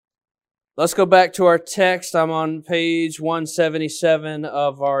Let's go back to our text. I'm on page 177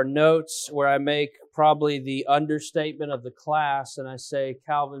 of our notes, where I make probably the understatement of the class, and I say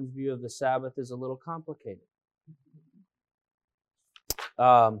Calvin's view of the Sabbath is a little complicated.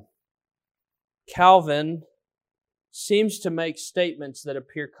 Calvin seems to make statements that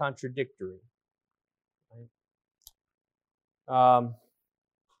appear contradictory.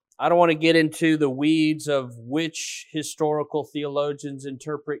 I don't want to get into the weeds of which historical theologians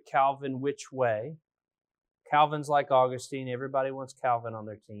interpret Calvin which way. Calvin's like Augustine. Everybody wants Calvin on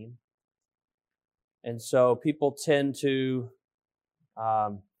their team. And so people tend to,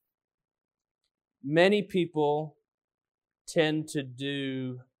 many people tend to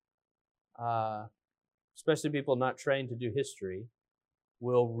do, especially people not trained to do history,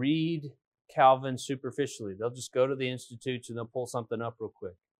 will read Calvin superficially. They'll just go to the institutes and they'll pull something up real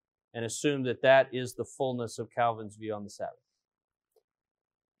quick and assume that that is the fullness of Calvin's view on the Sabbath.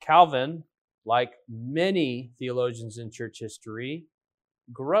 Calvin, like many theologians in church history,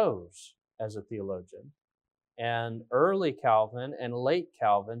 grows as a theologian. And early Calvin and late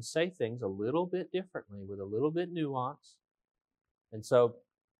Calvin say things a little bit differently, with a little bit nuance. And so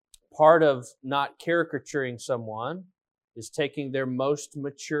part of not caricaturing someone is taking their most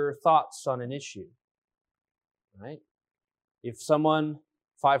mature thoughts on an issue, right? If someone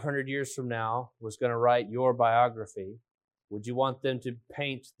 500 years from now was going to write your biography, would you want them to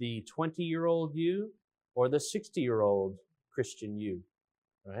paint the 20-year-old you or the 60-year-old Christian you,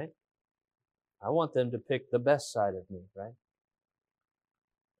 right? I want them to pick the best side of me, right?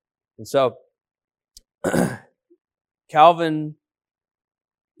 And so Calvin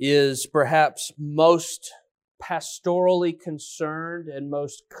is perhaps most pastorally concerned and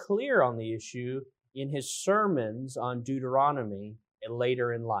most clear on the issue in his sermons on Deuteronomy and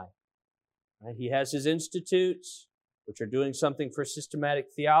later in life. Right? He has his institutes, which are doing something for systematic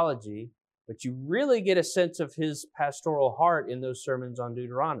theology, but you really get a sense of his pastoral heart in those sermons on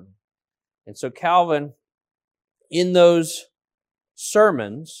Deuteronomy. And so Calvin, in those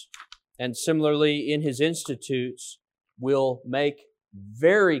sermons, and similarly in his institutes, will make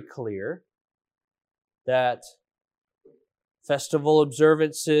very clear that festival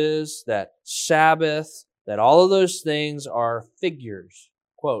observances, that Sabbath, that all of those things are figures.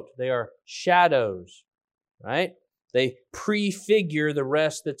 Quote, they are shadows, right? They prefigure the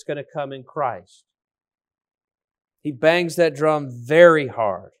rest that's going to come in Christ. He bangs that drum very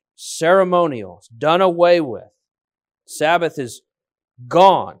hard. Ceremonial, it's done away with. Sabbath is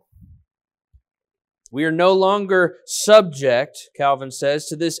gone. We are no longer subject, Calvin says,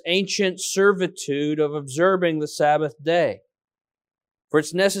 to this ancient servitude of observing the Sabbath day. For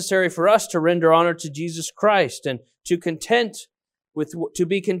it's necessary for us to render honor to Jesus Christ and to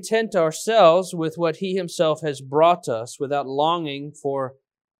be content ourselves with what He Himself has brought us, without longing for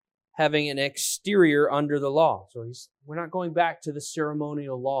having an exterior under the law. So we're not going back to the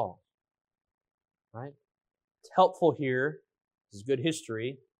ceremonial law, right? It's helpful here. This is good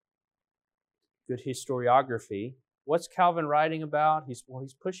history, good historiography. What's Calvin writing about? He's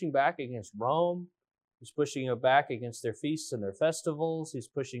pushing back against Rome. He's pushing back against their feasts and their festivals. He's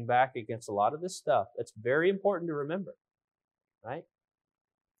pushing back against a lot of this stuff. That's very important to remember, right?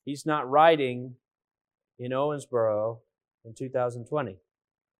 He's not writing in Owensboro in 2020.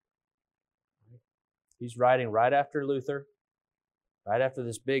 He's writing right after Luther, right after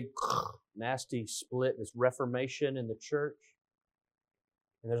this big, nasty split, this Reformation in the church.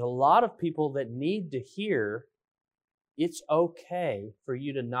 And there's a lot of people that need to hear it's okay for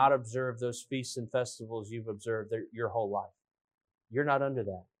you to not observe those feasts and festivals you've observed your whole life. You're not under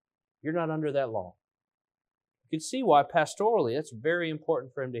that. You're not under that law. You can see why pastorally it's very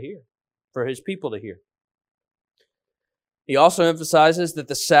important for him to hear, for his people to hear. He also emphasizes that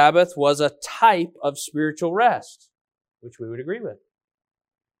the Sabbath was a type of spiritual rest, which we would agree with.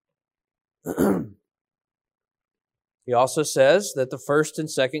 He also says that the first and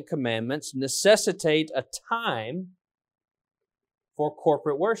second commandments necessitate a time for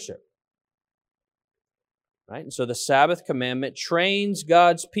corporate worship. Right? And so the Sabbath commandment trains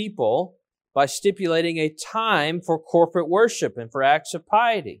God's people by stipulating a time for corporate worship and for acts of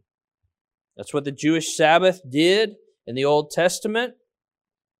piety. That's what the Jewish Sabbath did in the Old Testament.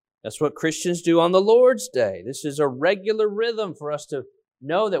 That's what Christians do on the Lord's Day. This is a regular rhythm for us to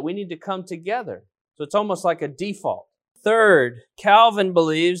know that we need to come together. So it's almost like a default. Third, Calvin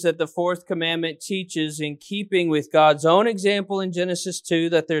believes that the fourth commandment teaches, in keeping with God's own example in Genesis 2,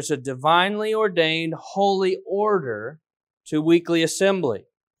 that there's a divinely ordained holy order to weekly assembly,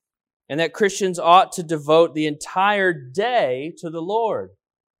 and that Christians ought to devote the entire day to the Lord.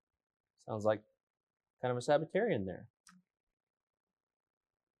 Sounds like kind of a Sabbatarian there.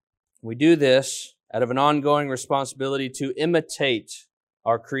 We do this out of an ongoing responsibility to imitate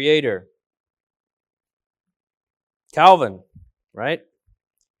our Creator. Calvin, right?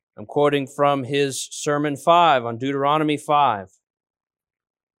 I'm quoting from his Sermon 5 on Deuteronomy 5. It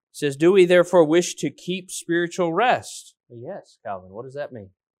says, "Do we therefore wish to keep spiritual rest?" Yes, Calvin, what does that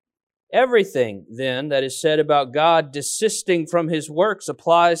mean? Everything, then, that is said about God desisting from His works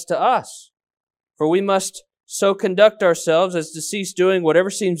applies to us. For we must so conduct ourselves as to cease doing whatever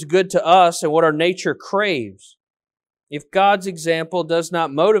seems good to us and what our nature craves. If God's example does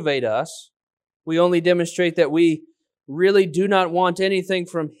not motivate us, we only demonstrate that we really do not want anything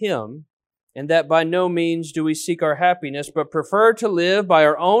from Him, and that by no means do we seek our happiness, but prefer to live by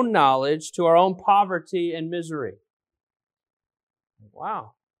our own knowledge to our own poverty and misery.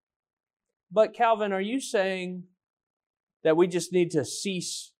 Wow. But Calvin, are you saying that we just need to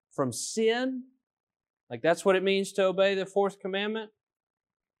cease from sin? Like that's what it means to obey the fourth commandment?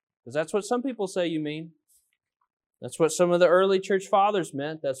 Because that's what some people say you mean. That's what some of the early church fathers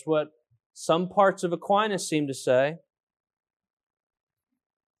meant. That's what some parts of Aquinas seem to say.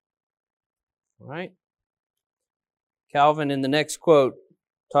 All right? Calvin in the next quote,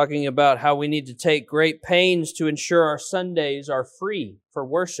 talking about how we need to take great pains to ensure our Sundays are free for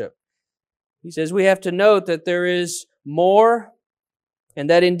worship. He says we have to note that there is more, and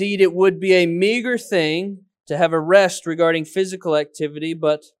that indeed it would be a meager thing to have a rest regarding physical activity,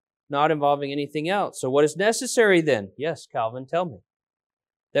 but not involving anything else. So what is necessary then? Yes, Calvin, tell me.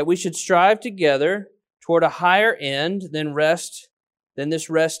 That we should strive together toward a higher end than this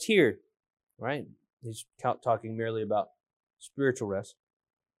rest here. Right? He's talking merely about spiritual rest.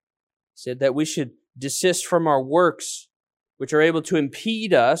 He said that we should desist from our works, which are able to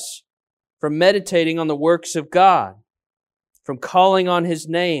impede us from meditating on the works of God, from calling on His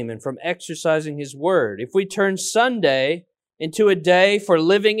name, and from exercising His word. If we turn Sunday into a day for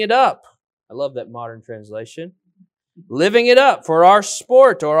living it up, I love that modern translation, living it up for our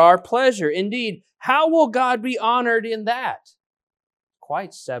sport or our pleasure, indeed, how will God be honored in that?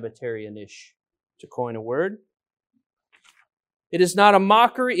 Quite Sabbatarian-ish, to coin a word. It is not a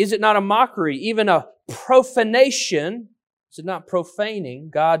mockery. Is it not a mockery, even a profanation? Is it not profaning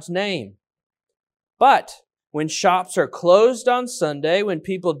God's name? But when shops are closed on Sunday, when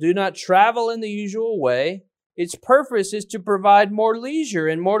people do not travel in the usual way, its purpose is to provide more leisure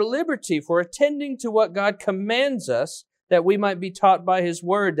and more liberty for attending to what God commands us, that we might be taught by His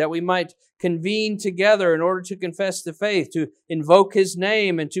word, that we might convene together in order to confess the faith, to invoke His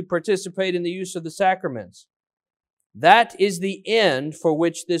name, and to participate in the use of the sacraments. That is the end for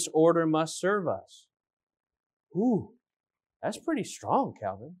which this order must serve us. Ooh, that's pretty strong,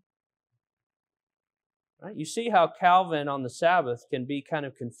 Calvin. Right? You see how Calvin on the Sabbath can be kind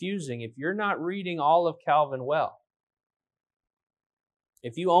of confusing if you're not reading all of Calvin well.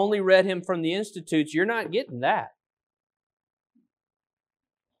 If you only read him from the Institutes, you're not getting that.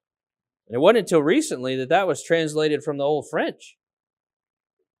 And it wasn't until recently that was translated from the Old French.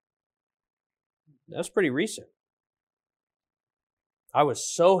 That's pretty recent. I was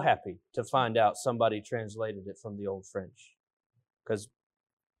so happy to find out somebody translated it from the Old French, because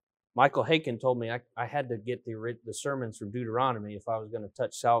Michael Haken told me I had to get the sermons from Deuteronomy if I was going to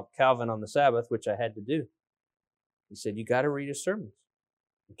touch Calvin on the Sabbath, which I had to do. He said, you got to read his sermons.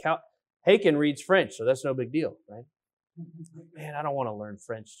 Haken reads French, so that's no big deal, right? Man, I don't want to learn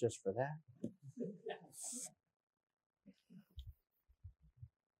French just for that.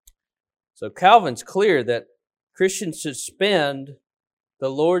 So Calvin's clear that Christians should spend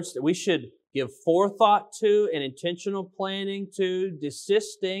we should give forethought to and intentional planning to,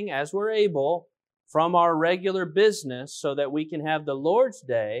 desisting as we're able from our regular business so that we can have the Lord's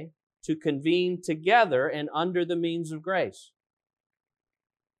Day to convene together and under the means of grace.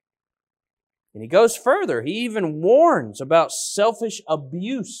 And he goes further. He even warns about selfish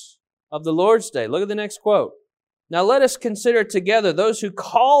abuse of the Lord's Day. Look at the next quote. Now let us consider together those who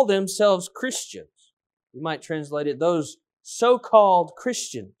call themselves Christians. We might translate it, those so-called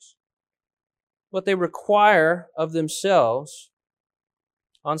Christians, what they require of themselves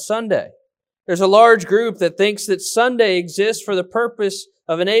on Sunday. There's a large group that thinks that Sunday exists for the purpose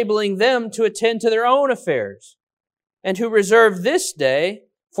of enabling them to attend to their own affairs, and who reserve this day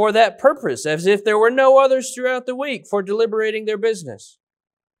for that purpose, as if there were no others throughout the week for deliberating their business.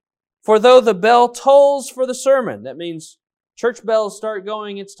 For though the bell tolls for the sermon, that means church bells start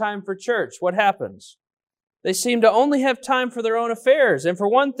going, it's time for church. What happens? They seem to only have time for their own affairs and for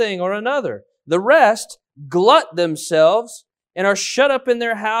one thing or another. The rest glut themselves and are shut up in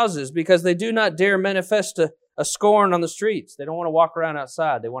their houses because they do not dare manifest a scorn on the streets. They don't want to walk around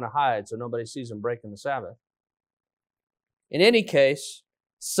outside. They want to hide so nobody sees them breaking the Sabbath. In any case,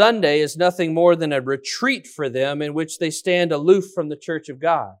 Sunday is nothing more than a retreat for them in which they stand aloof from the church of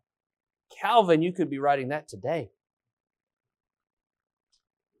God. Calvin, you could be writing that today.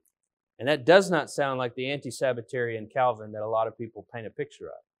 And that does not sound like the anti-Sabbatarian Calvin that a lot of people paint a picture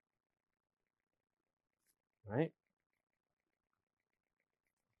of. Right?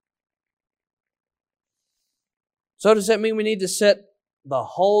 So does that mean we need to set the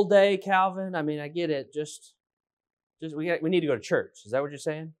whole day, Calvin? I mean, I get it. Just we need to go to church. Is that what you're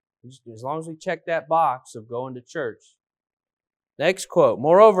saying? As long as we check that box of going to church. Next quote.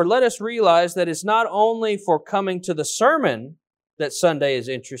 Moreover, let us realize that it's not only for coming to the sermon that Sunday is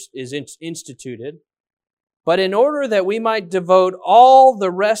instituted, but in order that we might devote all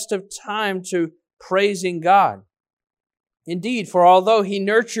the rest of time to praising God. Indeed, for although He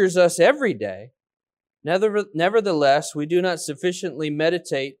nurtures us every day, nevertheless, we do not sufficiently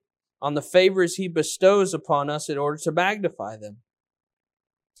meditate on the favors He bestows upon us in order to magnify them.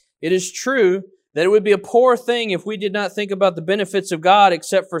 It is true that it would be a poor thing if we did not think about the benefits of God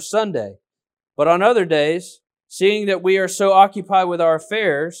except for Sunday. But on other days, seeing that we are so occupied with our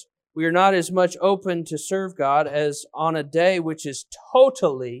affairs, we are not as much open to serve God as on a day which is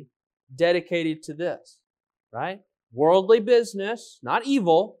totally dedicated to this. Right? Worldly business, not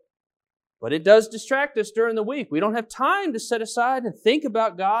evil, but it does distract us during the week. We don't have time to set aside and think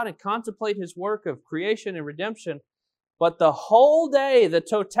about God and contemplate His work of creation and redemption. But the whole day, the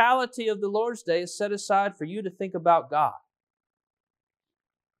totality of the Lord's Day is set aside for you to think about God.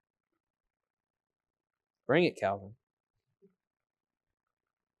 Bring it, Calvin.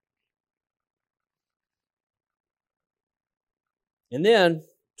 And then,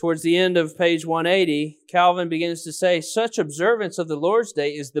 towards the end of page 180, Calvin begins to say, such observance of the Lord's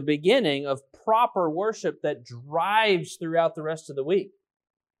Day is the beginning of proper worship that drives throughout the rest of the week.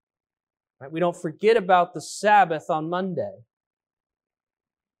 Right? We don't forget about the Sabbath on Monday.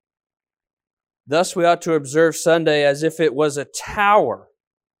 Thus, we ought to observe Sunday as if it was a tower.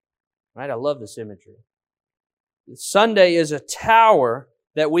 Right? I love this imagery. Sunday is a tower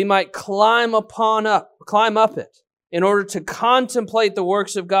that we might climb up it in order to contemplate the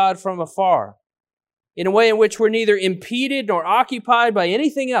works of God from afar, in a way in which we're neither impeded nor occupied by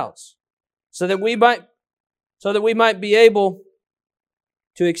anything else, so that we might be able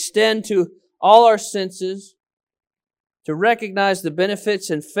to extend to all our senses to recognize the benefits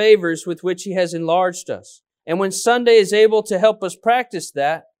and favors with which He has enlarged us. And when Sunday is able to help us practice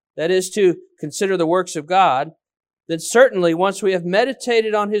that is to consider the works of God, then certainly once we have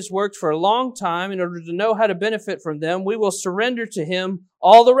meditated on His works for a long time in order to know how to benefit from them, we will surrender to Him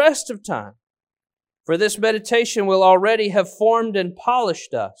all the rest of time. For this meditation will already have formed and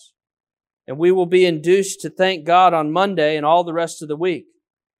polished us, and we will be induced to thank God on Monday and all the rest of the week.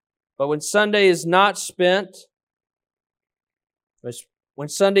 But when Sunday is spent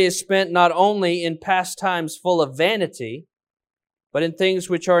not only in pastimes full of vanity, but in things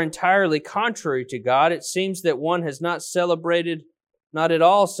which are entirely contrary to God, it seems that one has not at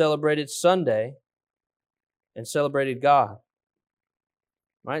all celebrated Sunday and celebrated God.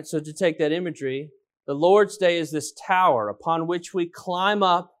 Right? So to take that imagery, the Lord's Day is this tower upon which we climb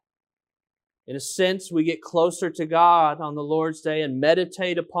up. In a sense, we get closer to God on the Lord's Day and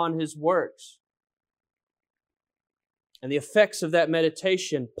meditate upon His works. And the effects of that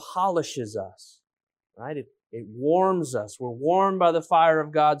meditation polishes us. Right? It warms us. We're warmed by the fire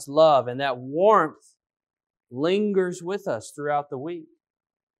of God's love, and that warmth lingers with us throughout the week.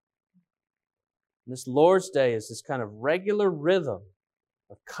 And this Lord's Day is this kind of regular rhythm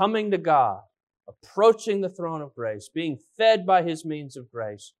of coming to God, approaching the throne of grace, being fed by His means of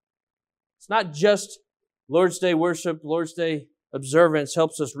grace. It's not just Lord's Day worship, Lord's Day observance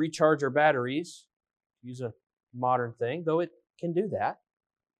helps us recharge our batteries, use a modern thing, though it can do that.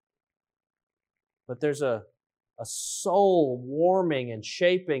 But there's a soul warming and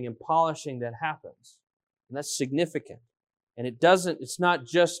shaping and polishing that happens. And that's significant. And it's not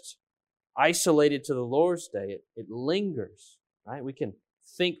just isolated to the Lord's Day. It lingers, right? We can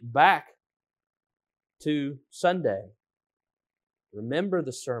think back to Sunday. Remember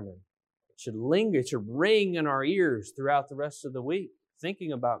the sermon. It should linger. It should ring in our ears throughout the rest of the week,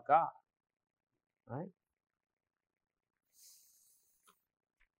 thinking about God, right?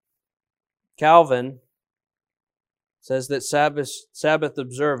 Calvin says that Sabbath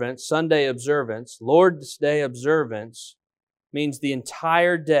observance, Sunday observance, Lord's Day observance means the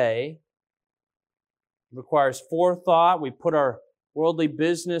entire day. It requires forethought. We put our worldly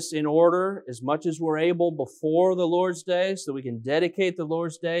business in order as much as we're able before the Lord's Day so that we can dedicate the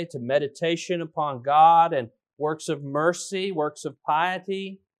Lord's Day to meditation upon God and works of mercy, works of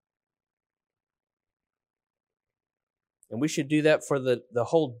piety. And we should do that for the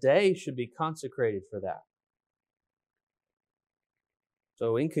whole day should be consecrated for that.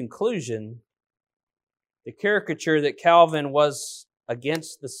 So in conclusion, the caricature that Calvin was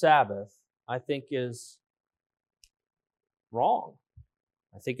against the Sabbath, I think, is wrong.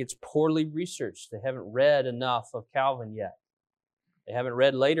 I think it's poorly researched. They haven't read enough of Calvin yet. They haven't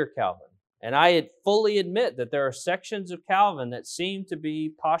read later Calvin. And I fully admit that there are sections of Calvin that seem to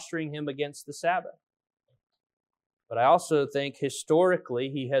be posturing him against the Sabbath. But I also think historically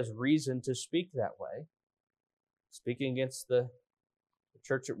he has reason to speak that way, speaking against the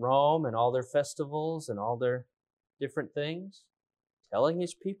church at Rome and all their festivals and all their different things, telling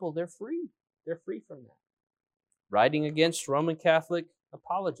his people they're free. They're free from that. Writing against Roman Catholic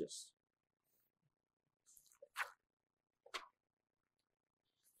apologists.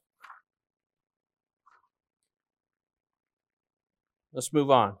 Let's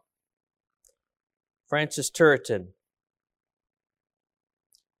move on. Francis Turretin,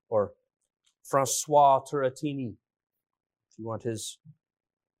 or Francois Turretini, if you want his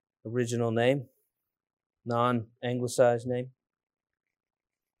original name, non-anglicized name.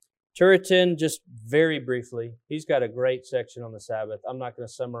 Turretin, just very briefly, he's got a great section on the Sabbath. I'm not going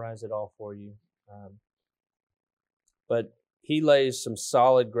to summarize it all for you. But he lays some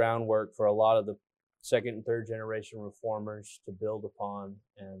solid groundwork for a lot of the second and third generation reformers to build upon,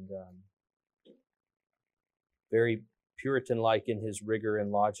 and very Puritan-like in his rigor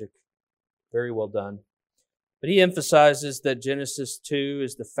and logic. Very well done. But he emphasizes that Genesis 2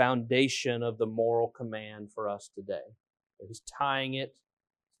 is the foundation of the moral command for us today. He's tying it.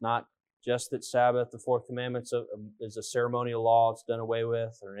 It's not just that Sabbath, the fourth commandment, is a ceremonial law, it's done away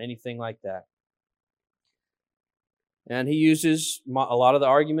with, or anything like that. And he uses a lot of the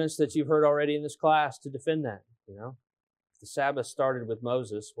arguments that you've heard already in this class to defend that. You know, if the Sabbath started with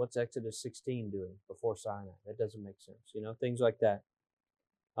Moses, what's Exodus 16 doing before Sinai? That doesn't make sense. You know, things like that.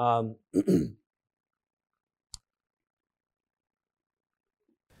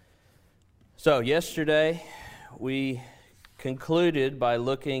 So yesterday we concluded by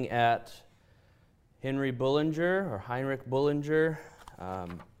looking at Heinrich Bullinger,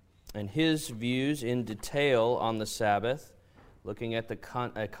 and his views in detail on the Sabbath, looking at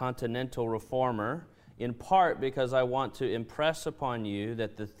a continental reformer, in part because I want to impress upon you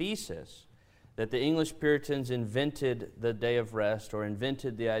that the thesis that the English Puritans invented the day of rest or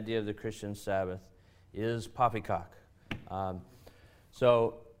invented the idea of the Christian Sabbath is poppycock.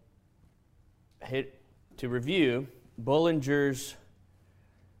 To review, Bullinger's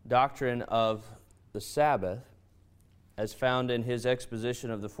doctrine of the Sabbath, as found in his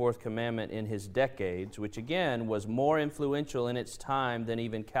exposition of the fourth commandment in his Decades, which again was more influential in its time than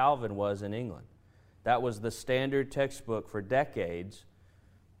even Calvin was in England. That was the standard textbook for decades,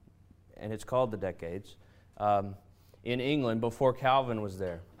 and it's called the Decades, in England before Calvin was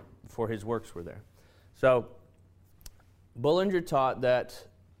there, before his works were there. So Bullinger taught that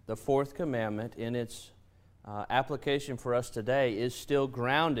the fourth commandment in its application for us today is still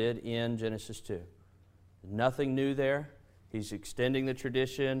grounded in Genesis 2. Nothing new there. He's extending the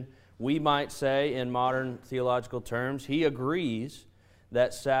tradition. We might say, in modern theological terms, he agrees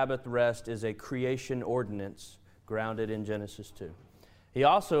that Sabbath rest is a creation ordinance grounded in Genesis 2. He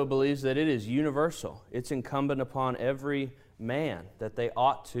also believes that it is universal. It's incumbent upon every man that they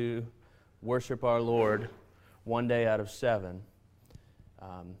ought to worship our Lord one day out of 7.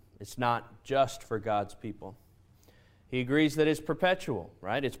 It's not just for God's people. He agrees that it's perpetual,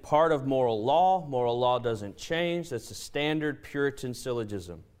 right? It's part of moral law. Moral law doesn't change. That's a standard Puritan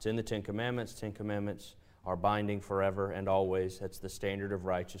syllogism. It's in the Ten Commandments. 10 Commandments are binding forever and always. That's the standard of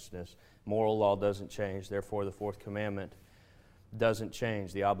righteousness. Moral law doesn't change. Therefore, the fourth commandment doesn't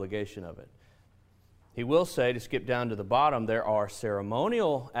change the obligation of it. He will say, to skip down to the bottom, there are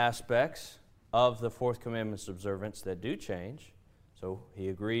ceremonial aspects of the fourth commandment's observance that do change. So he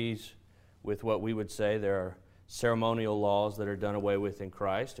agrees with what we would say there are ceremonial laws that are done away with in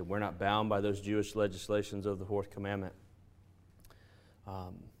Christ, and we're not bound by those Jewish legislations of the fourth commandment.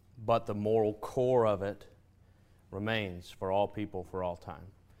 But the moral core of it remains for all people for all time.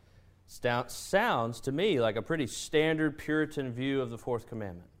 Sounds to me like a pretty standard Puritan view of the fourth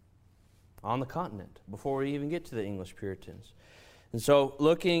commandment on the continent before we even get to the English Puritans. And so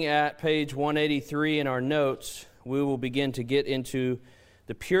looking at page 183 in our notes, we will begin to get into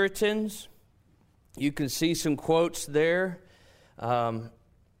the Puritans. You can see some quotes there in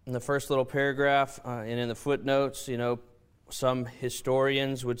the first little paragraph and in the footnotes. You know, some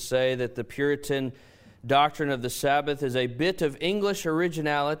historians would say that the Puritan doctrine of the Sabbath is a bit of English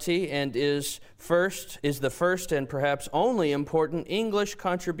originality and is the first and perhaps only important English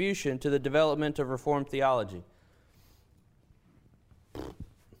contribution to the development of Reformed theology.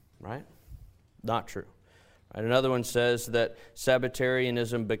 right? Not true. Right? Another one says that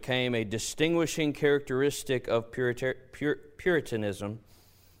Sabbatarianism became a distinguishing characteristic of Puritanism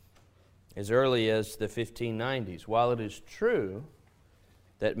as early as the 1590s. While it is true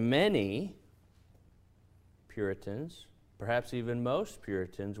that many Puritans, perhaps even most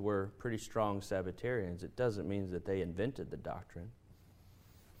Puritans, were pretty strong Sabbatarians, it doesn't mean that they invented the doctrine.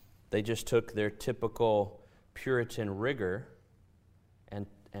 They just took their typical Puritan rigor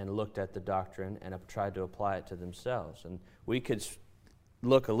and looked at the doctrine and have tried to apply it to themselves. And we could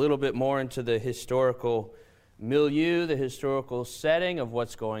look a little bit more into the historical milieu, the historical setting of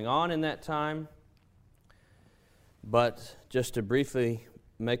what's going on in that time. But just to briefly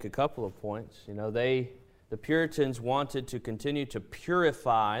make a couple of points, the Puritans wanted to continue to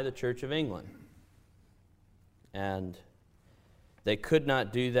purify the Church of England. And they could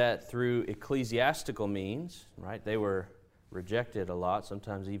not do that through ecclesiastical means, right? They were rejected a lot,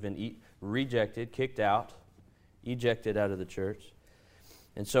 sometimes even rejected, kicked out, ejected out of the church.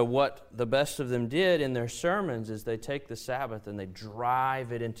 And so what the best of them did in their sermons is they take the Sabbath and they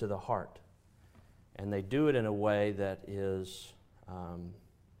drive it into the heart. And they do it in a way that is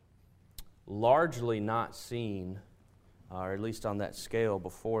largely not seen, or at least on that scale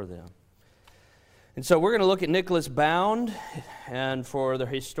before them. And so we're going to look at Nicholas Bound, and for the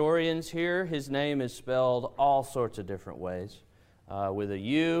historians here, his name is spelled all sorts of different ways, with a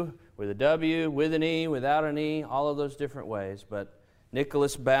U, with a W, with an E, without an E, all of those different ways. But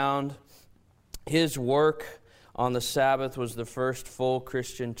Nicholas Bound, his work on the Sabbath was the first full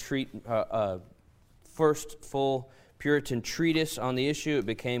first full Puritan treatise on the issue. It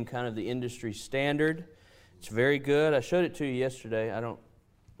became kind of the industry standard. It's very good. I showed it to you yesterday. I don't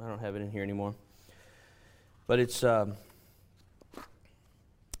have it in here anymore. But it's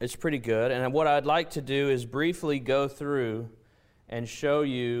pretty good. And what I'd like to do is briefly go through and show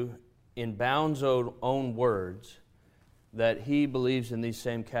you in Bound's own words that he believes in these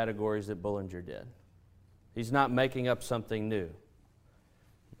same categories that Bullinger did. He's not making up something new,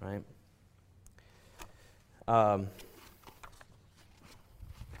 right?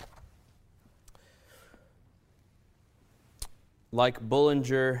 Like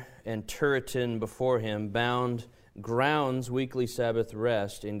Bullinger and Puritan before him, Bound grounds weekly Sabbath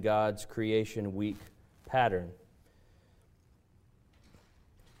rest in God's creation week pattern.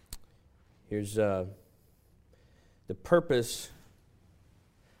 Here's the purpose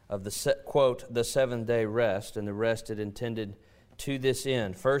of the seventh-day rest, and the rest it intended to this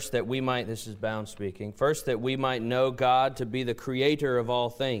end. First, that we might, this is Bound speaking, first that we might know God to be the creator of all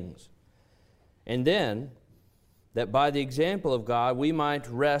things, and then that by the example of God we might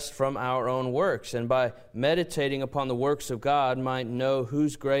rest from our own works, and by meditating upon the works of God might know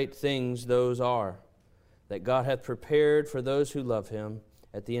whose great things those are, that God hath prepared for those who love Him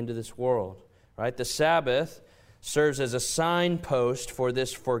at the end of this world. Right? The Sabbath serves as a signpost for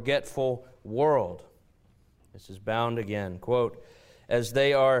this forgetful world. This is Bound again. Quote, as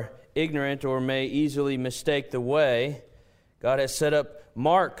they are ignorant or may easily mistake the way, God has set up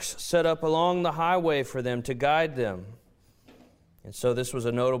marks set up along the highway for them to guide them. And so this was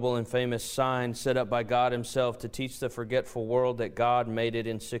a notable and famous sign set up by God Himself to teach the forgetful world that God made it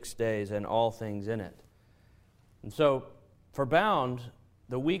in 6 days and all things in it. And so for Bound,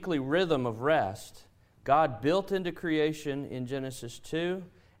 the weekly rhythm of rest, God built into creation in Genesis 2,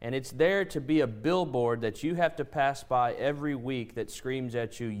 and it's there to be a billboard that you have to pass by every week that screams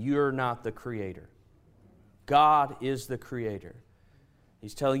at you, you're not the creator. God is the creator.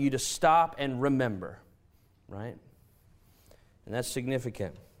 He's telling you to stop and remember, right? And that's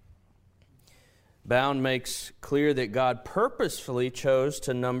significant. Bound makes clear that God purposefully chose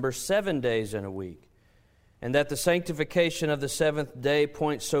to number 7 days in a week, and that the sanctification of the seventh day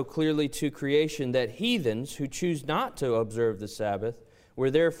points so clearly to creation that heathens who choose not to observe the Sabbath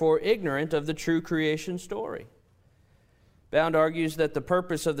were therefore ignorant of the true creation story. Bound argues that the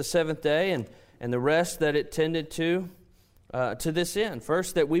purpose of the seventh day and the rest that it tended to this end.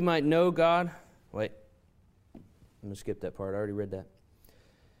 First, that we might know God. Wait, I'm going to skip that part. I already read that.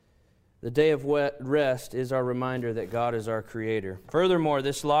 The day of rest is our reminder that God is our creator. Furthermore,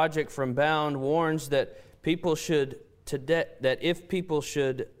 this logic from Bound warns that if people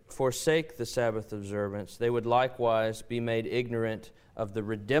should forsake the Sabbath observance, they would likewise be made ignorant of the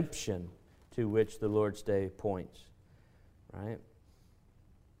redemption to which the Lord's Day points. Right?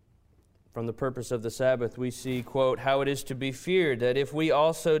 From the purpose of the Sabbath, we see, quote, how it is to be feared that if we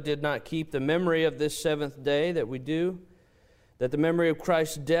also did not keep the memory of this seventh day that we do, that the memory of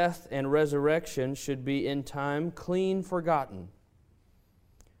Christ's death and resurrection should be in time clean forgotten.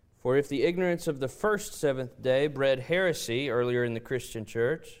 For if the ignorance of the first seventh day bred heresy earlier in the Christian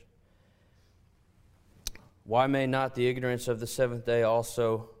church, Why may not the ignorance of the seventh day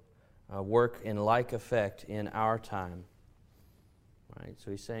also work in like effect in our time? Right?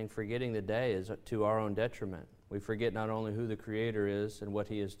 So he's saying forgetting the day is to our own detriment. We forget not only who the Creator is and what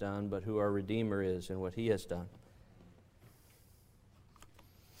He has done, but who our Redeemer is and what He has done.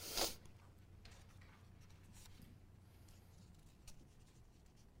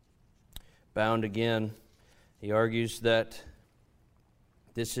 Bound again, he argues that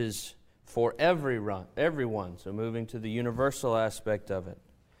this is for everyone, so moving to the universal aspect of it.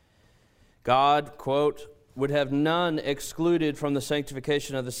 God, quote, would have none excluded from the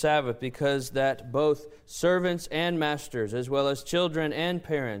sanctification of the Sabbath, because that both servants and masters, as well as children and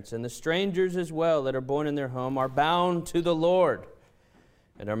parents, and the strangers as well that are born in their home, are bound to the Lord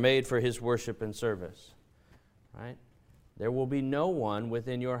and are made for His worship and service. Right? There will be no one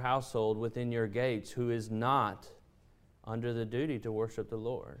within your household, within your gates, who is not under the duty to worship the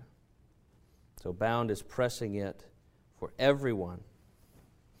Lord. So bound is pressing it for everyone.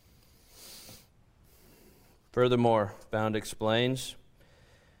 Furthermore, Bound explains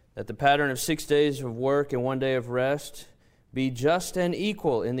that the pattern of 6 days of work and 1 day of rest be just and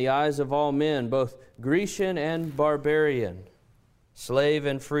equal in the eyes of all men, both Grecian and barbarian, slave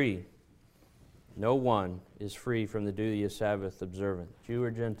and free. No one is free from the duty of Sabbath observance, Jew or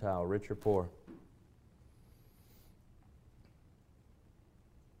Gentile, rich or poor.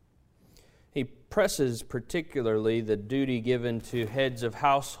 He presses particularly the duty given to heads of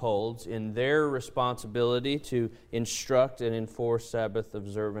households in their responsibility to instruct and enforce Sabbath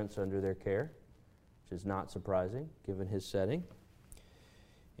observance under their care, which is not surprising given his setting.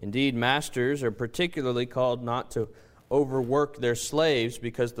 Indeed, masters are particularly called not to overwork their slaves,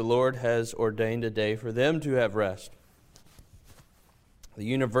 because the Lord has ordained a day for them to have rest. The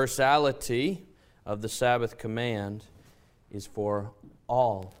universality of the Sabbath command is for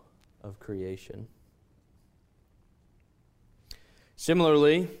all of creation.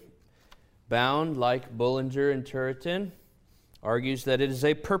 Similarly, Bound, like Bullinger and Puritan, argues that it is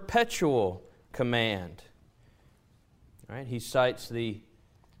a perpetual command. Right? He cites the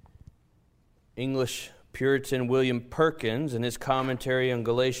English Puritan William Perkins in his commentary on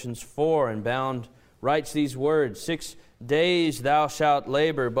Galatians 4, and Bound writes these words, 6 days thou shalt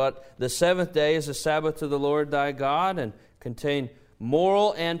labor, but the seventh day is a Sabbath to the Lord thy God, and contain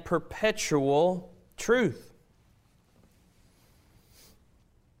moral and perpetual truth.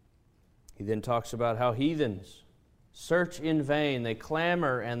 He then talks about how heathens search in vain, they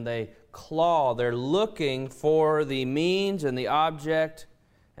clamor and they claw. They're looking for the means and the object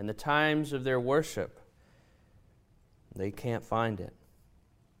and the times of their worship. They can't find it.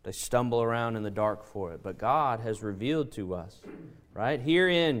 They stumble around in the dark for it. But God has revealed to us, right?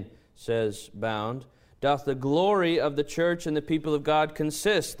 Herein, says Bound, doth the glory of the church and the people of God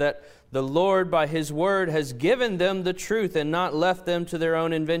consist, that the Lord by His word has given them the truth and not left them to their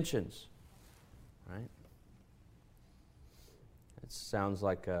own inventions. Right? It sounds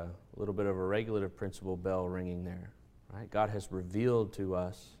like a little bit of a regulative principle bell ringing there. Right? God has revealed to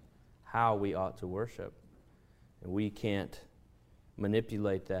us how we ought to worship. And we can't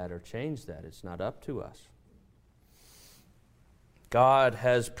manipulate that or change that. It's not up to us. God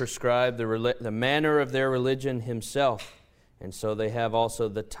has prescribed the manner of their religion Himself, and so they have also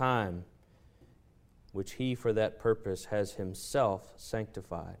the time which He for that purpose has Himself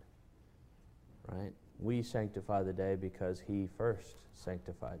sanctified. Right? We sanctify the day because He first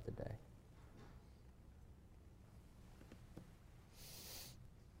sanctified the day.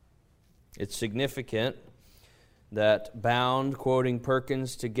 It's significant that Bound, quoting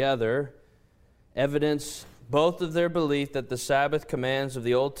Perkins together, evidence both of their belief that the Sabbath commands of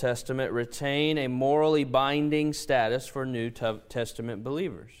the Old Testament retain a morally binding status for New Testament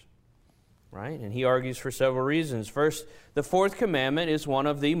believers. Right? And he argues for several reasons. First, the fourth commandment is one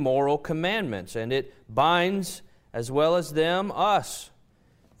of the moral commandments, and it binds, as well as them, us,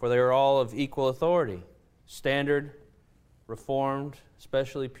 for they are all of equal authority. Standard, Reformed,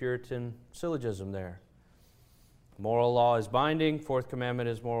 especially Puritan syllogism there. Moral law is binding, fourth commandment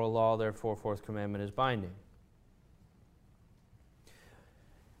is moral law, therefore fourth commandment is binding.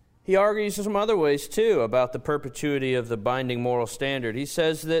 He argues in some other ways, too, about the perpetuity of the binding moral standard. He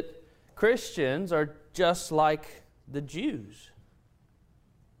says that Christians are just like the Jews.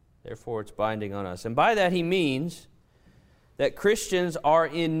 Therefore, it's binding on us. And by that he means that Christians are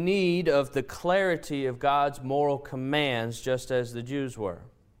in need of the clarity of God's moral commands, just as the Jews were.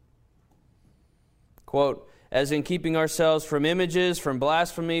 Quote, as in keeping ourselves from images, from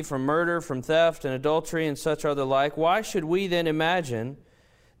blasphemy, from murder, from theft and adultery, and such other like, why should we then imagine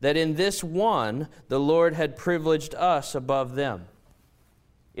that in this one the Lord had privileged us above them?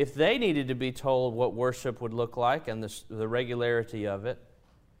 if they needed to be told what worship would look like and the regularity of it,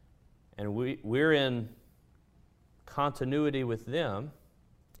 and we're in continuity with them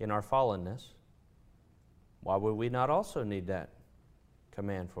in our fallenness, why would we not also need that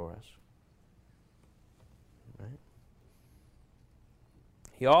command for us? Right?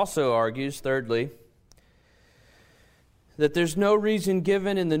 He also argues, thirdly, that there's no reason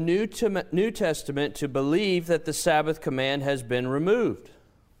given in the New Testament to believe that the Sabbath command has been removed.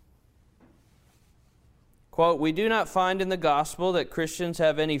 Quote, "We do not find in the gospel that Christians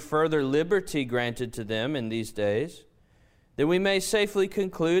have any further liberty granted to them in these days, then we may safely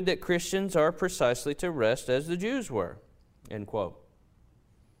conclude that Christians are precisely to rest as the Jews were." End quote.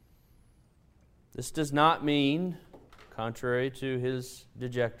 This does not mean, contrary to his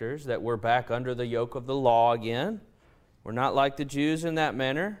dejectors, that we're back under the yoke of the law again. We're not like the Jews in that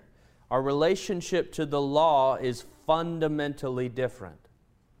manner. Our relationship to the law is fundamentally different.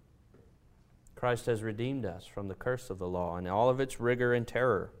 Christ has redeemed us from the curse of the law and all of its rigor and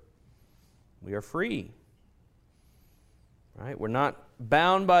terror. We are free. Right? We're not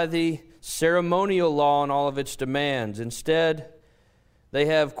bound by the ceremonial law and all of its demands. Instead, they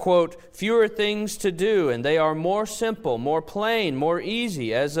have, quote, "fewer things to do, and they are more simple, more plain, more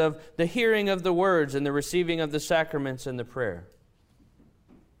easy, as of the hearing of the words and the receiving of the sacraments and the prayer."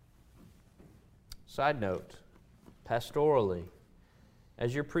 Side note, pastorally,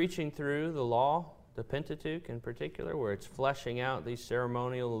 as you're preaching through the law, the Pentateuch in particular, where it's fleshing out these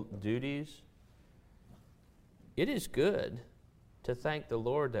ceremonial duties, it is good to thank the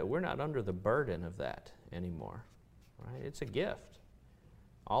Lord that we're not under the burden of that anymore. Right? It's a gift.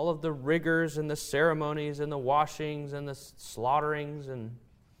 All of the rigors and the ceremonies and the washings and the slaughterings and,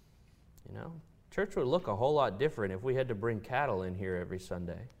 church would look a whole lot different if we had to bring cattle in here every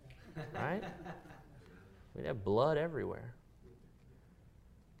Sunday. Right? We'd have blood everywhere.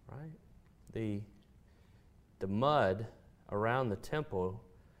 Right? The mud around the temple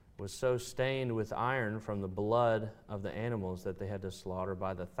was so stained with iron from the blood of the animals that they had to slaughter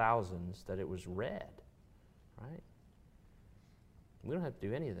by the thousands that it was red. Right? We don't have to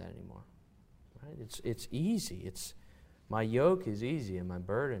do any of that anymore. Right? It's easy. My yoke is easy and my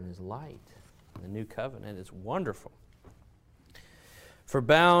burden is light. The new covenant is wonderful. For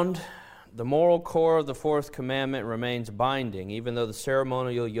bound, the moral core of the fourth commandment remains binding, even though the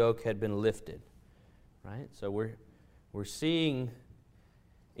ceremonial yoke had been lifted. Right? So we're seeing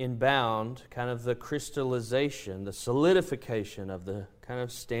in bound kind of the crystallization, the solidification of the kind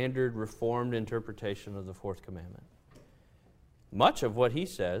of standard reformed interpretation of the fourth commandment. Much of what he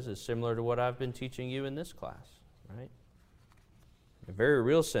says is similar to what I've been teaching you in this class, right? In a very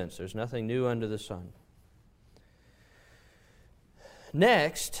real sense, there's nothing new under the sun.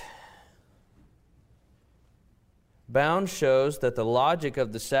 Next, bound shows that the logic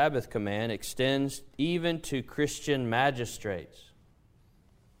of the Sabbath command extends even to Christian magistrates.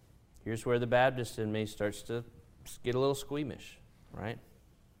 Here's where the Baptist in me starts to get a little squeamish, right?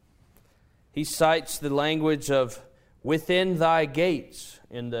 He cites the language of "within thy gates"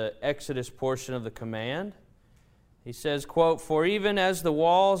 in the Exodus portion of the command. He says, quote, "For even as the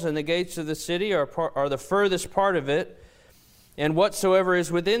walls and the gates of the city are the furthest part of it, and whatsoever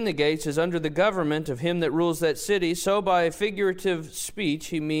is within the gates is under the government of him that rules that city, so by a figurative speech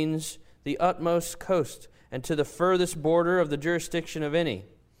he means the utmost coast and to the furthest border of the jurisdiction of any."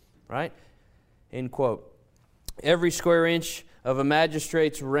 Right? End quote. Every square inch of a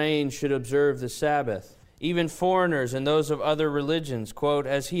magistrate's reign should observe the Sabbath. Even foreigners and those of other religions, quote,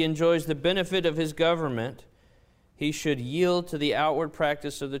 "as he enjoys the benefit of his government, he should yield to the outward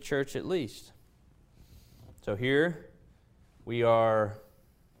practice of the church at least." So here we are,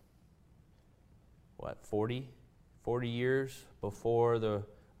 40 years before the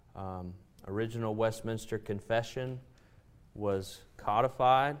original Westminster Confession was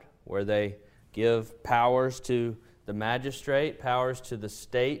codified, where they give powers to the magistrate, powers to the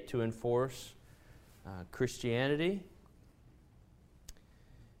state to enforce Christianity.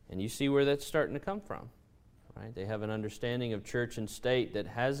 And you see where that's starting to come from. Right? They have an understanding of church and state that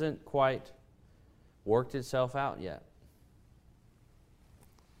hasn't quite worked itself out yet.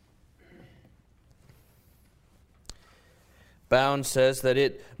 Bound says that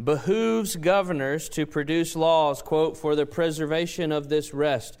it behooves governors to produce laws, quote, "for the preservation of this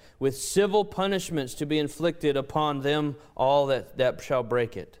rest, with civil punishments to be inflicted upon them all that shall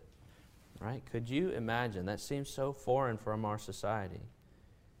break it." Right? Could you imagine? That seems so foreign from our society.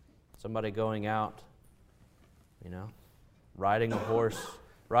 Somebody going out, riding a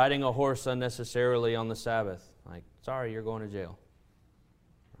horse unnecessarily on the Sabbath. Like, sorry, you're going to jail.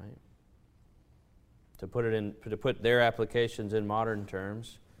 Right? To put their applications in modern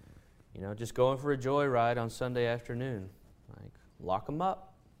terms, just going for a joyride on Sunday afternoon. Like, lock them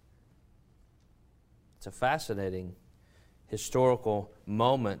up. It's a fascinating historical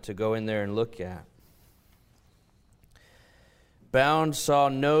moment to go in there and look at. Bound saw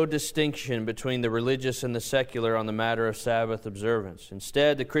no distinction between the religious and the secular on the matter of Sabbath observance.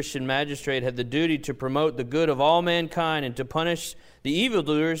 Instead, the Christian magistrate had the duty to promote the good of all mankind and to punish the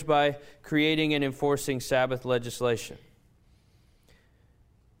evildoers by creating and enforcing Sabbath legislation.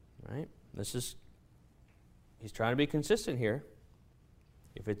 Right? He's trying to be consistent here.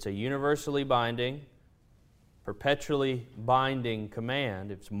 If it's a universally binding, perpetually binding command,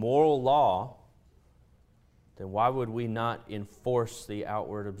 if it's moral law, then why would we not enforce the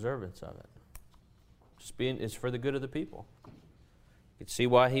outward observance of it? It's for the good of the people. You could see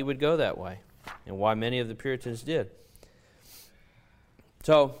why he would go that way, and why many of the Puritans did.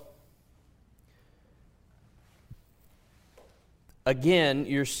 So, again,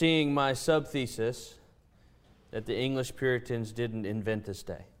 you're seeing my subthesis that the English Puritans didn't invent this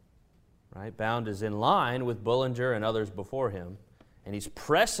day. Right? Bound is in line with Bullinger and others before him, and he's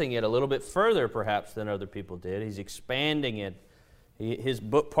pressing it a little bit further, perhaps, than other people did. He's expanding it. His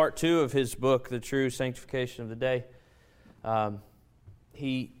book, part 2 of his book, The True Sanctification of the Day,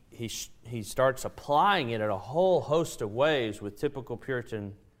 he starts applying it in a whole host of ways with typical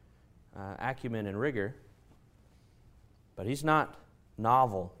Puritan acumen and rigor. But he's not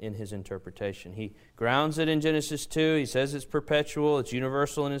novel in his interpretation. He grounds it in Genesis 2. He says it's perpetual, it's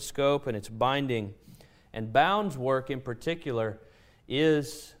universal in its scope, and it's binding. And Bound's work in particular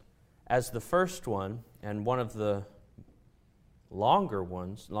is, as the first one, and one of the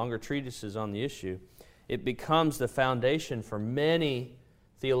longer treatises on the issue, it becomes the foundation for many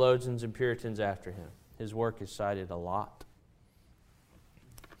theologians and Puritans after him. His work is cited a lot.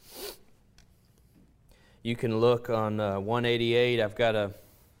 You can look on 188. I've got a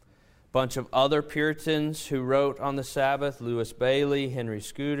bunch of other Puritans who wrote on the Sabbath: Lewis Bailey, Henry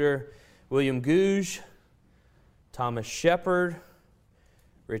Scudder, William Gouge, Thomas Shepard,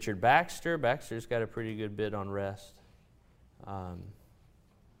 Richard Baxter. Baxter's got a pretty good bit on rest.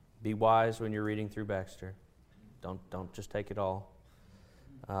 Be wise when you're reading through Baxter. Don't just take it all.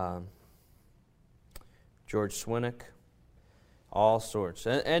 George Swinnock, all sorts.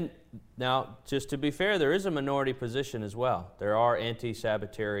 And now, just to be fair, there is a minority position as well. There are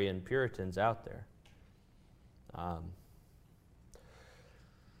anti-Sabbatarian Puritans out there.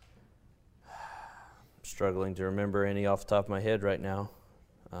 Struggling to remember any off the top of my head right now.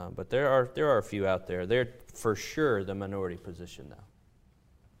 But there are a few out there. They're for sure the minority position,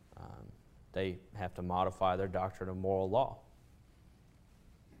 though. They have to modify their doctrine of moral law.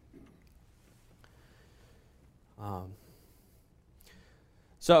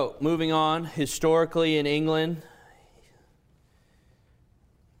 So, moving on, historically in England,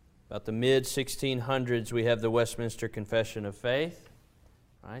 about the mid-1600s, we have the Westminster Confession of Faith,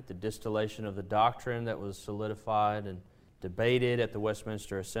 right? The distillation of the doctrine that was solidified and debated at the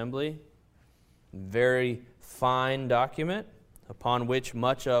Westminster Assembly. Very fine document upon which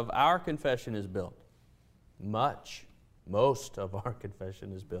much of our confession is built. Most of our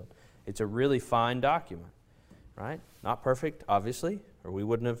confession is built. It's a really fine document, right? Not perfect, obviously, or we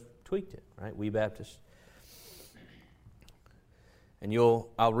wouldn't have tweaked it, right? We Baptists. And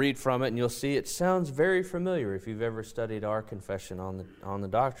I'll read from it, and you'll see it sounds very familiar if you've ever studied our confession on the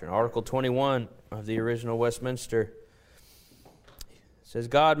doctrine. Article 21 of the original Westminster says,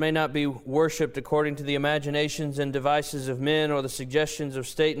 God may not be worshipped according to the imaginations and devices of men or the suggestions of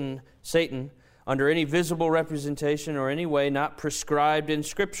Satan under any visible representation or any way not prescribed in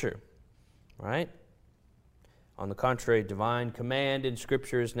Scripture. Right? On the contrary, divine command in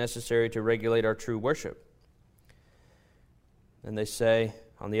Scripture is necessary to regulate our true worship. And they say,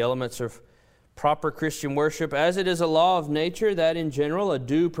 on the elements of proper Christian worship, as it is a law of nature that in general a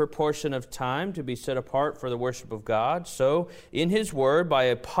due proportion of time to be set apart for the worship of God, so in His Word, by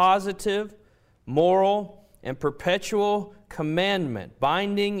a positive, moral, and perpetual commandment,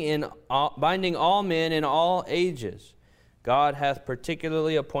 binding all men in all ages, God hath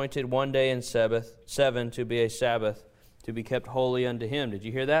particularly appointed one day in seven to be a Sabbath, to be kept holy unto Him. Did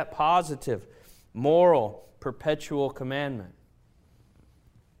you hear that? Positive, moral, perpetual commandment.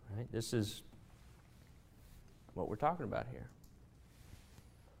 Right? This is what we're talking about here.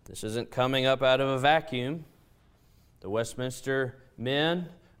 This isn't coming up out of a vacuum. The Westminster men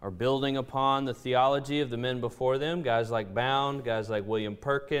are building upon the theology of the men before them, guys like Bound, guys like William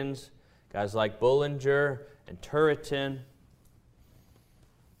Perkins, guys like Bullinger and Puritan.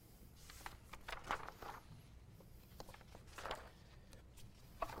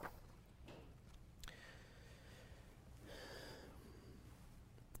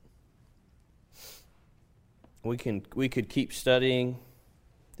 we could keep studying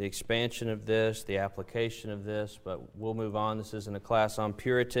the expansion of this, the application of this, but we'll move on. This isn't a class on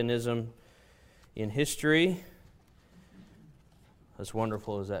Puritanism in history, as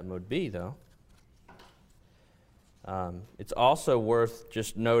wonderful as that would be, though. It's also worth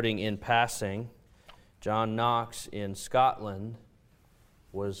just noting in passing, John Knox in Scotland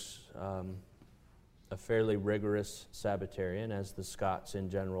was a fairly rigorous Sabbatarian, as the Scots in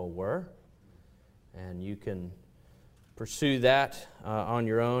general were. And you can pursue that on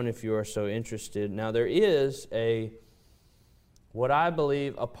your own if you are so interested. Now, there is what I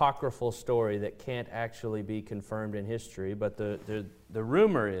believe, apocryphal story that can't actually be confirmed in history, but the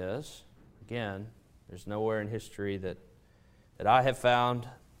rumor is, again, there's nowhere in history that I have found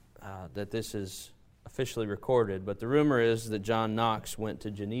that this is officially recorded, but the rumor is that John Knox went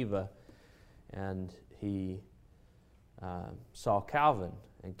to Geneva and he saw Calvin,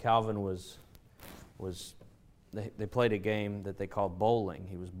 and Calvin was they played a game that they called bowling.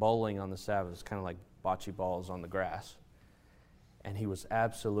 He was bowling on the Sabbath. It's kind of like bocce balls on the grass. And he was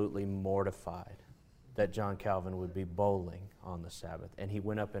absolutely mortified that John Calvin would be bowling on the Sabbath. And he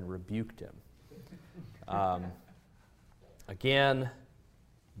went up and rebuked him. Again,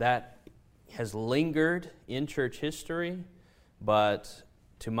 that has lingered in church history, but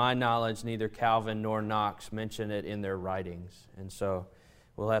to my knowledge, neither Calvin nor Knox mention it in their writings. And so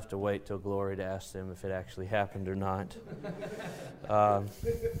we'll have to wait till glory to ask them if it actually happened or not.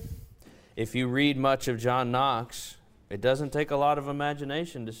 If you read much of John Knox, it doesn't take a lot of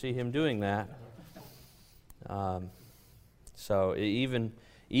imagination to see him doing that. So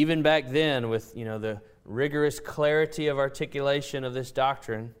even back then, with the rigorous clarity of articulation of this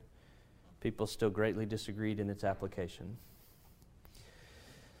doctrine, people still greatly disagreed in its application.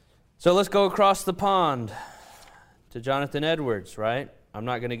 So let's go across the pond to Jonathan Edwards, right? I'm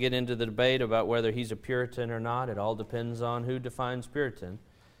not going to get into the debate about whether he's a Puritan or not. It all depends on who defines Puritan.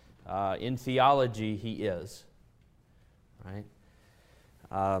 In theology, he is, right?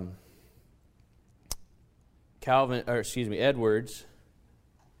 Edwards,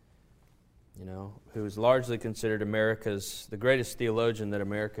 who is largely considered the greatest theologian that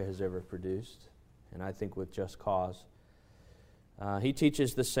America has ever produced, and I think with just cause. He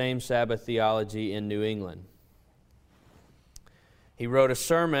teaches the same Sabbath theology in New England. He wrote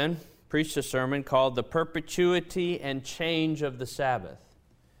preached a sermon called The Perpetuity and Change of the Sabbath.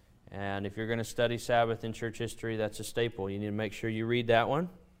 And if you're going to study Sabbath in church history, that's a staple. You need to make sure you read that one,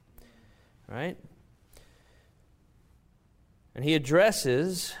 right? And he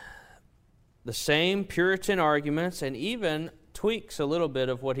addresses the same Puritan arguments and even tweaks a little bit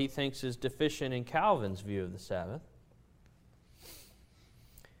of what he thinks is deficient in Calvin's view of the Sabbath.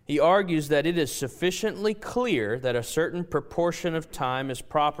 He argues that it is sufficiently clear that a certain proportion of time is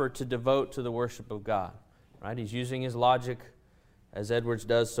proper to devote to the worship of God. Right? He's using his logic, as Edwards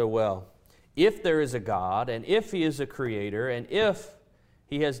does so well. If there is a God, and if He is a creator, and if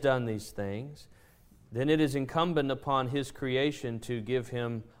He has done these things, then it is incumbent upon His creation to give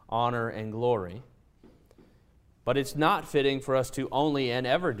Him honor and glory. But it's not fitting for us to only and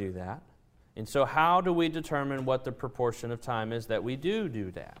ever do that. And so how do we determine what the proportion of time is that we do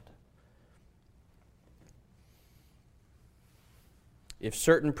that? If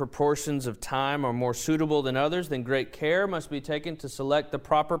certain proportions of time are more suitable than others, then great care must be taken to select the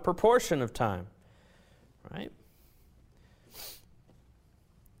proper proportion of time. Right?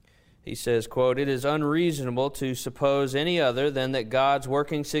 He says, quote, "It is unreasonable to suppose any other than that God's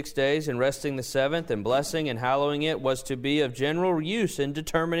working 6 days and resting the seventh and blessing and hallowing it was to be of general use in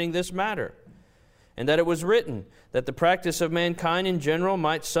determining this matter, and that it was written that the practice of mankind in general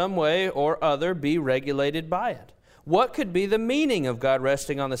might some way or other be regulated by it. What could be the meaning of God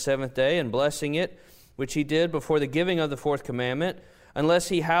resting on the seventh day and blessing it, which He did before the giving of the fourth commandment, unless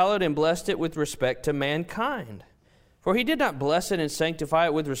He hallowed and blessed it with respect to mankind? For He did not bless it and sanctify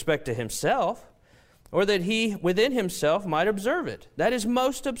it with respect to Himself, or that He within Himself might observe it. That is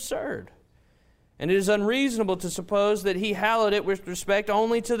most absurd. And it is unreasonable to suppose that He hallowed it with respect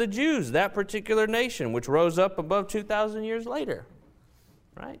only to the Jews, that particular nation, which rose up above 2,000 years later."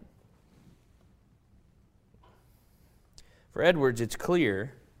 Right? For Edwards, it's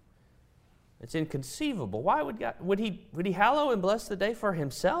clear, it's inconceivable. Why would he hallow and bless the day for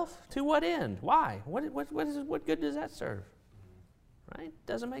Himself? To what end? Why? What good does that serve? Right?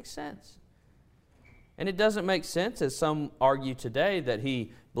 Doesn't make sense. And it doesn't make sense, as some argue today, that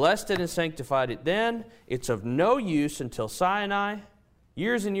He blessed it and sanctified it then. It's of no use until Sinai,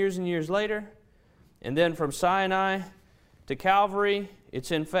 years and years and years later. And then from Sinai to Calvary,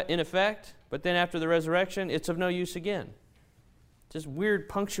 it's in effect. But then after the resurrection, it's of no use again. Just weird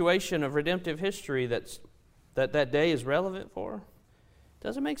punctuation of redemptive history that's that that day is relevant for?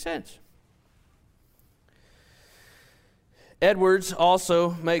 Doesn't make sense. Edwards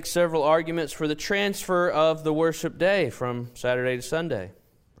also makes several arguments for the transfer of the worship day from Saturday to Sunday,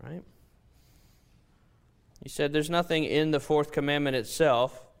 right? He said there's nothing in the fourth commandment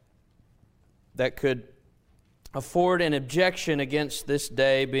itself that could afford an objection against this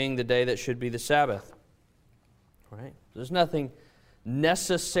day being the day that should be the Sabbath, right? There's nothing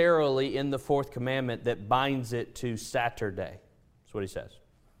necessarily in the fourth commandment that binds it to Saturday. That's what he says.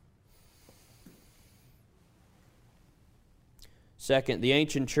 Second, the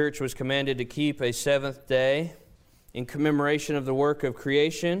ancient church was commanded to keep a seventh day in commemoration of the work of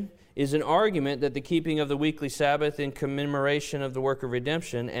creation is an argument that the keeping of the weekly Sabbath in commemoration of the work of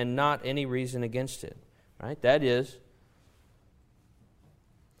redemption and not any reason against it. Right? That is,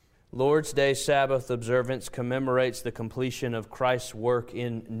 Lord's Day Sabbath observance commemorates the completion of Christ's work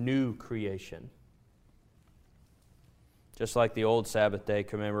in new creation. Just like the old Sabbath day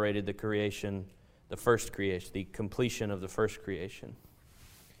commemorated the creation, the first creation, the completion of the first creation.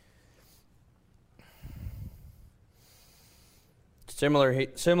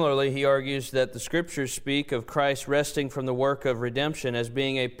 Similarly, he argues that the Scriptures speak of Christ resting from the work of redemption as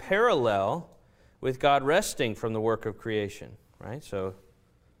being a parallel with God resting from the work of creation. Right? So,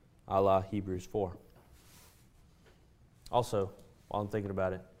 a la Hebrews 4. Also, while I'm thinking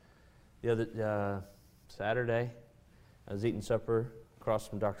about it, the other Saturday, I was eating supper across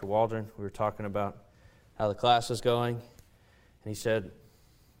from Dr. Waldron. We were talking about how the class was going. And he said,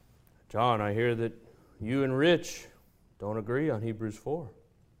 John, I hear that you and Rich don't agree on Hebrews 4.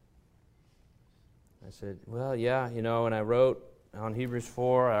 I said, well, yeah, when I wrote on Hebrews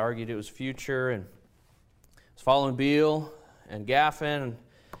 4, I argued it was future, and I was following Beale and Gaffin,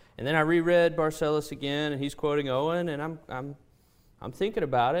 and then I reread Barcellus again, and he's quoting Owen, and I'm thinking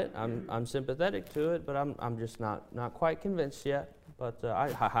about it. I'm sympathetic to it, but I'm just not quite convinced yet. But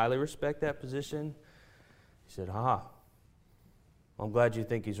I highly respect that position. He said, well, I'm glad you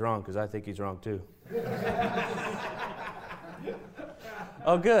think he's wrong, because I think he's wrong too.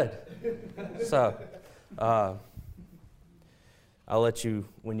 Oh, good. So, I'll let you,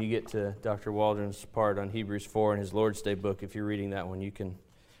 when you get to Dr. Waldron's part on Hebrews 4 in his Lord's Day book, if you're reading that one, you can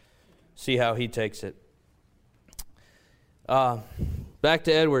see how he takes it. Back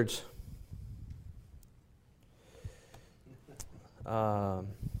to Edwards.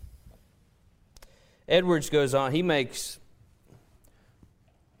 Edwards goes on. He makes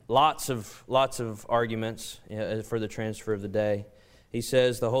lots of arguments for the transfer of the day. He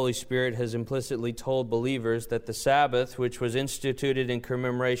says the Holy Spirit has implicitly told believers that the Sabbath, which was instituted in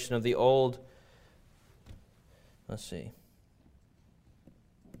commemoration of the old, there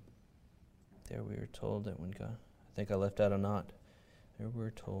we were told that when God, I think I left out a not. There we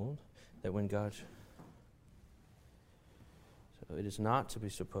were told that when God, so it is not to be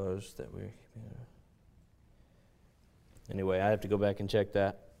supposed that we're, anyway, I have to go back and check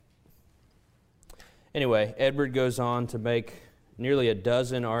that. Anyway, Edward goes on to make nearly a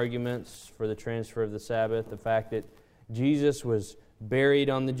dozen arguments for the transfer of the Sabbath. The fact that Jesus was buried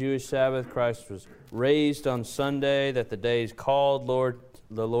on the Jewish Sabbath, Christ was raised on Sunday, that the day is called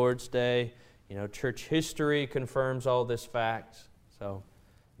the Lord's Day. Church history confirms all this fact. So,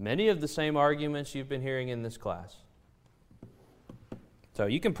 many of the same arguments you've been hearing in this class. So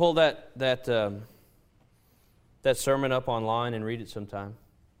you can pull that sermon up online and read it sometime.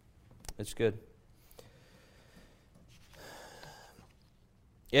 It's good.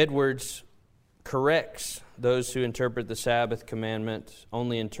 Edwards corrects those who interpret the Sabbath commandment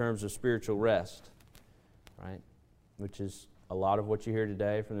only in terms of spiritual rest, right? Which is a lot of what you hear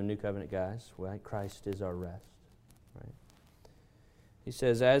today from the New Covenant guys. Right? Christ is our rest, right? He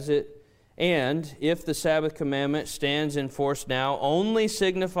says, and if the Sabbath commandment stands in force now, only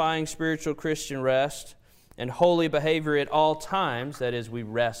signifying spiritual Christian rest and holy behavior at all times, that is, we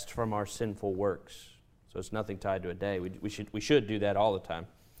rest from our sinful works. So it's nothing tied to a day. We should do that all the time.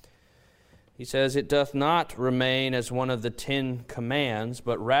 He says, it doth not remain as one of the 10 commands,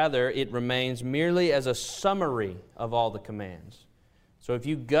 but rather it remains merely as a summary of all the commands. So if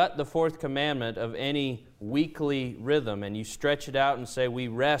you gut the fourth commandment of any weekly rhythm and you stretch it out and say we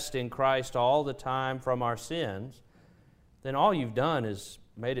rest in Christ all the time from our sins, then all you've done is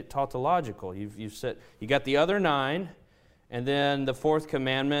made it tautological. You've said you got the other 9, and then the fourth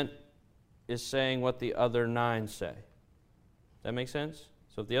commandment is saying what the other 9 say. That make sense?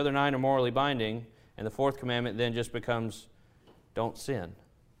 So if the other 9 are morally binding, and the fourth commandment then just becomes, don't sin.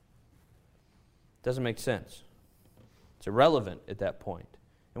 Doesn't make sense. It's irrelevant at that point.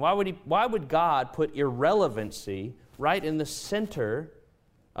 And why would God put irrelevancy right in the center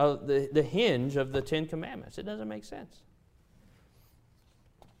the hinge of the Ten Commandments. It doesn't make sense.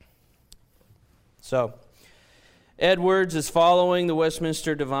 So, Edwards is following the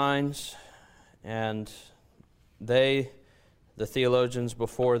Westminster Divines, and they, the theologians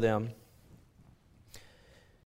before them,